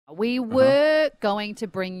We were going to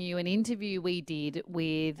bring you an interview we did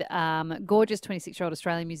with gorgeous 26-year-old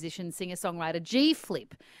Australian musician, singer-songwriter G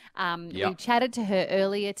Flip. We chatted to her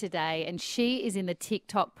earlier today, and she is in the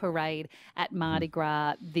TikTok parade at Mardi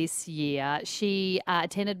Gras this year. She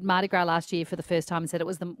attended Mardi Gras last year for the first time and said it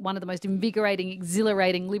was one of the most invigorating,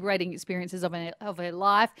 exhilarating, liberating experiences of her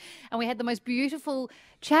life. And we had the most beautiful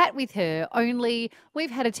chat with her, only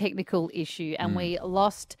we've had a technical issue and we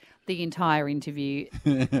lost the entire interview.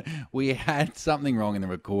 We had something wrong in the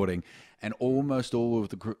recording, and almost all of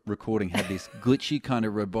the recording had this glitchy kind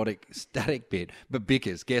of robotic static bit. But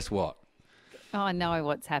Bickers, guess what? Oh, I know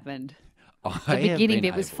what's happened. The beginning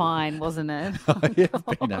bit was fine, wasn't it? I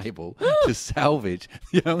have been able to salvage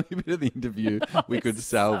the only bit of the interview we could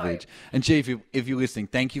salvage. And Chief, if you're listening,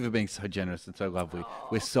 thank you for being so generous and so lovely.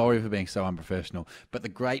 We're sorry for being so unprofessional. But the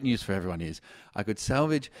great news for everyone is I could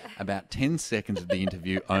salvage about 10 seconds of the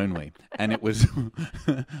interview only. And it was,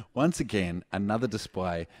 once again, another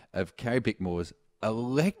display of Carrie Bickmore's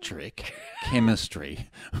electric chemistry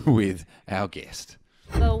with our guest.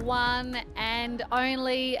 The one and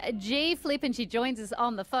only G Flip, and she joins us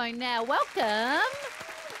on the phone now. Welcome.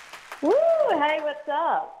 Woo! Hey, what's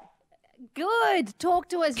up? Good. Talk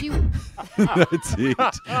to us. You. That's it.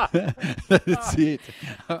 That's it.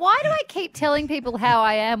 Why do I keep telling people how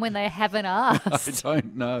I am when they haven't asked? I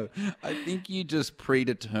don't know. I think you just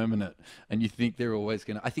predetermine it, and you think they're always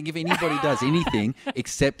going to. I think if anybody does anything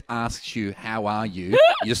except asks you, how are you,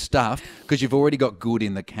 you're stuffed because you've already got good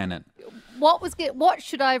in the canon. What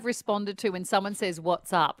should I have responded to when someone says,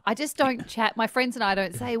 what's up? I just don't chat. My friends and I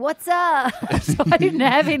don't say, what's up? So I didn't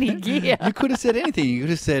have any gear. You could have said anything. You could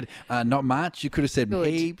have said, not much. You could have said Good.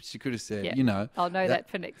 heaps. You could have said, I'll know that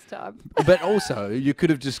for next time. But also, you could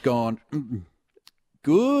have just gone,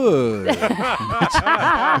 good. which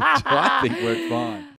I think worked fine.